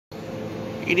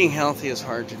Eating healthy is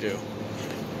hard to do.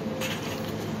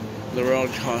 The world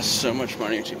costs so much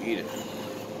money to eat it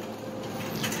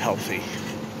healthy.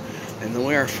 And the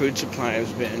way our food supply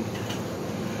has been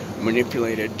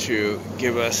manipulated to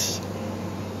give us,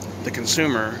 the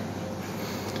consumer,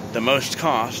 the most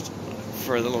cost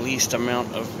for the least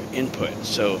amount of input.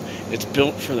 So it's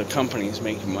built for the companies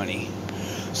making money.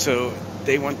 So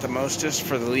they want the mostest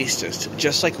for the leastest,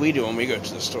 just like we do when we go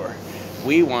to the store.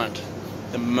 We want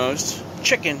the most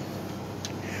chicken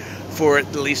for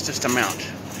the leastest amount.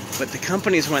 But the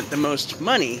companies want the most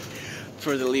money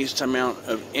for the least amount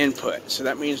of input. So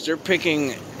that means they're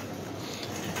picking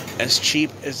as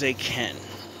cheap as they can,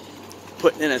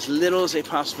 putting in as little as they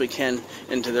possibly can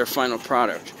into their final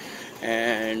product,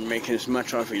 and making as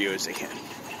much off of you as they can.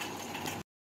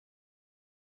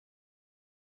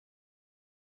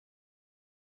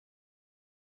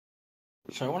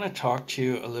 So I want to talk to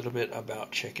you a little bit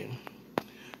about chicken.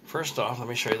 First off, let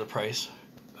me show you the price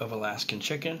of Alaskan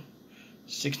chicken.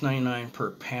 $6.99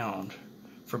 per pound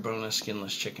for boneless,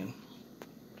 skinless chicken.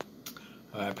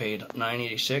 I paid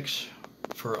 $9.86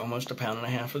 for almost a pound and a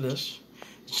half of this.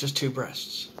 It's just 2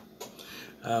 breasts.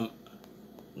 Now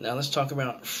let's talk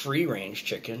about free-range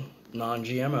chicken,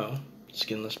 non-GMO,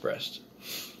 skinless breast.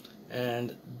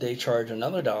 And they charge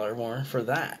another $1 more for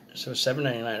that. So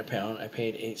 $7.99 a pound. I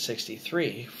paid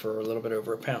 $8.63 for a little bit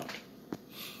over a pound.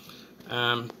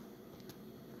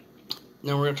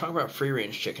 Now we're going to talk about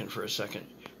free-range chicken for a second.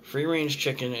 Free-range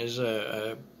chicken is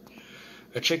a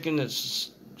chicken that's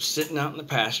sitting out in the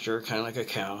pasture, kind of like a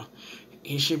cow.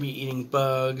 He should be eating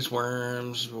bugs,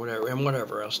 worms, whatever, and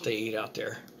whatever else they eat out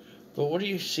there. But what do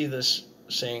you see this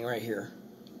saying right here?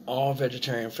 All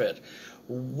vegetarian fed.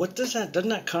 What does that? Doesn't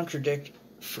that contradict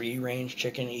free-range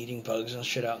chicken eating bugs and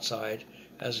shit outside,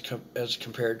 as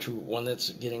compared to one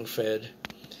that's getting fed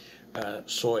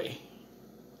soy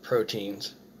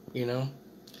proteins? You know,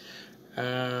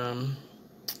 I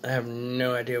have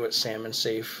no idea what salmon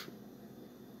safe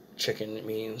chicken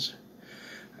means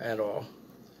at all.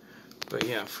 But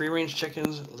yeah, free-range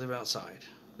chickens live outside.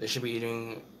 They should be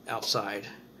eating outside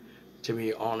to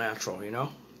be all natural, you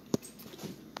know?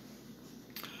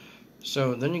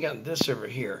 So then you got this over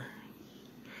here.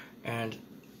 And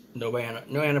no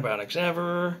antibiotics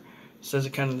ever. Says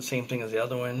it kind of the same thing as the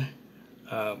other one.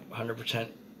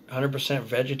 100%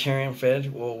 vegetarian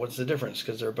fed. Well, what's the difference?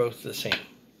 Because they're both the same.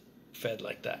 Fed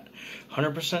like that.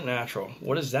 100% natural.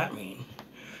 What does that mean?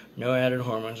 No added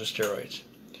hormones or steroids.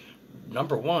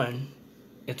 Number one,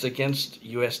 it's against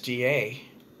USDA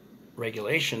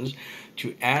regulations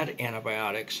to add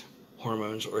antibiotics,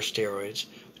 hormones, or steroids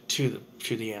to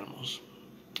the animals.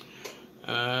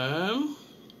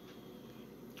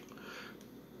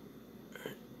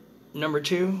 Number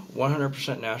two,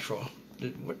 100% natural.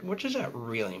 What does that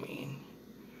really mean?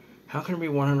 How can it be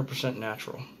 100%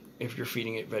 natural if you're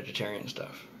feeding it vegetarian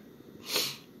stuff?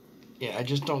 Yeah, I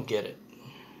just don't get it.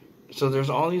 So there's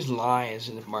all these lies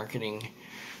in the marketing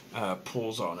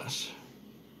pulls on us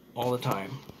all the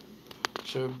time.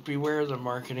 So beware the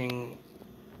marketing,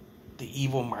 the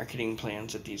evil marketing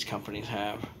plans that these companies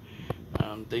have.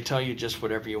 They tell you just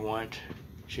whatever you want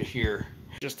to hear.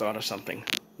 Just thought of something.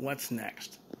 What's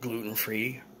next?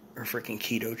 Gluten-free or freaking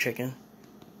keto chicken?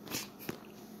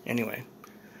 Anyway,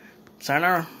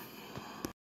 sayonara.